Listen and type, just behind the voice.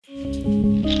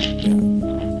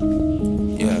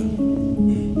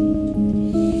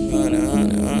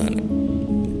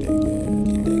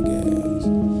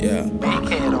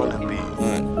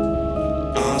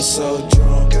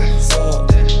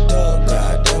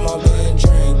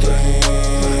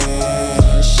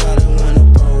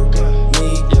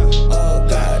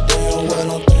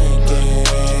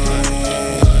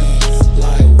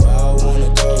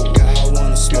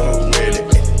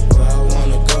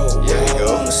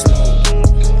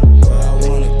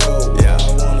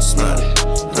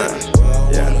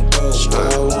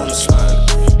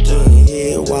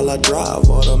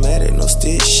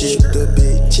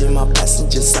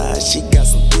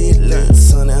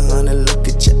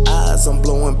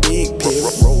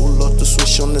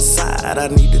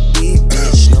side. I need a thick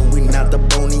bitch. No, we not the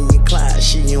Bonnie and Clyde.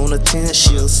 She on a 10,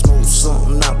 she'll smoke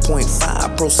something, not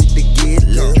 0.5. Proceed to get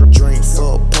lit. Drink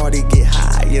for a party, get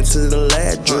high into the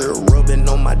lad drip. Rubbing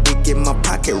on my dick in my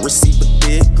pocket, receive a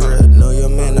dick grip. Know your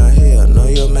man out here, know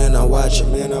your man out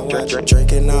watching.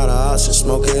 Drinking all the oxygen,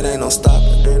 smoke it ain't no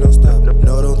stopping.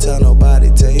 No, don't tell nobody,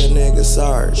 tell your nigga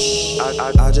sorry.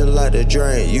 I just like to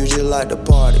drink, you just like to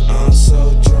party. I'm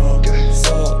so drunk,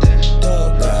 fucked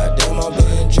up, goddamn I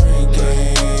been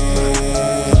drinking.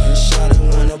 Shawty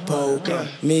wanna poke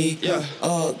me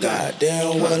up,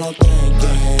 goddamn what I'm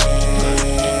thinking.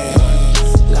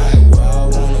 Like where I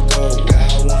wanna go, where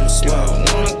I wanna smoke.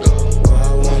 Where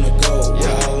I wanna go,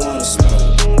 where I wanna smoke.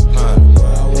 Where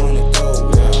I wanna go,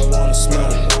 where I wanna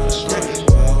smoke.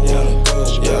 Where I wanna go,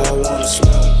 where I wanna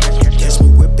smoke. Catch me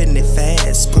whipping it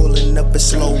fast, pulling up in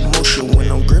slow motion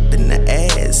when I'm gripping the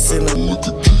ass. And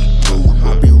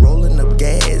I be rolling up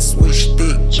gas, wish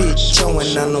thick bitch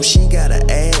showing. I know she got an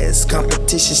ass.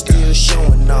 Competition still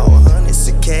showing all hundreds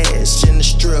of cash in the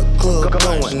strip club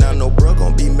going. I know bro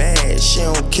gon' be mad. She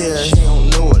don't care, he don't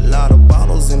know a lot of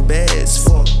bottles and bags.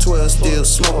 Fuck 12 still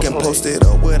smoking, posted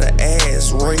up with her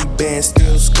ass. Ray-Ban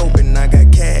still scoping. I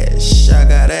got cash, I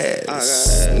got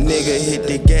ass. Nigga hit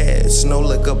the gas, no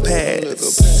liquor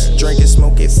pass. Drink it,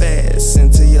 smoke it fast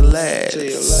into your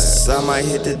last. I might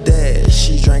hit the dash,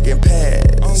 she drinking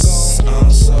pass.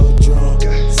 I'm so drunk,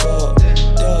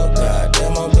 fucked up, goddamn.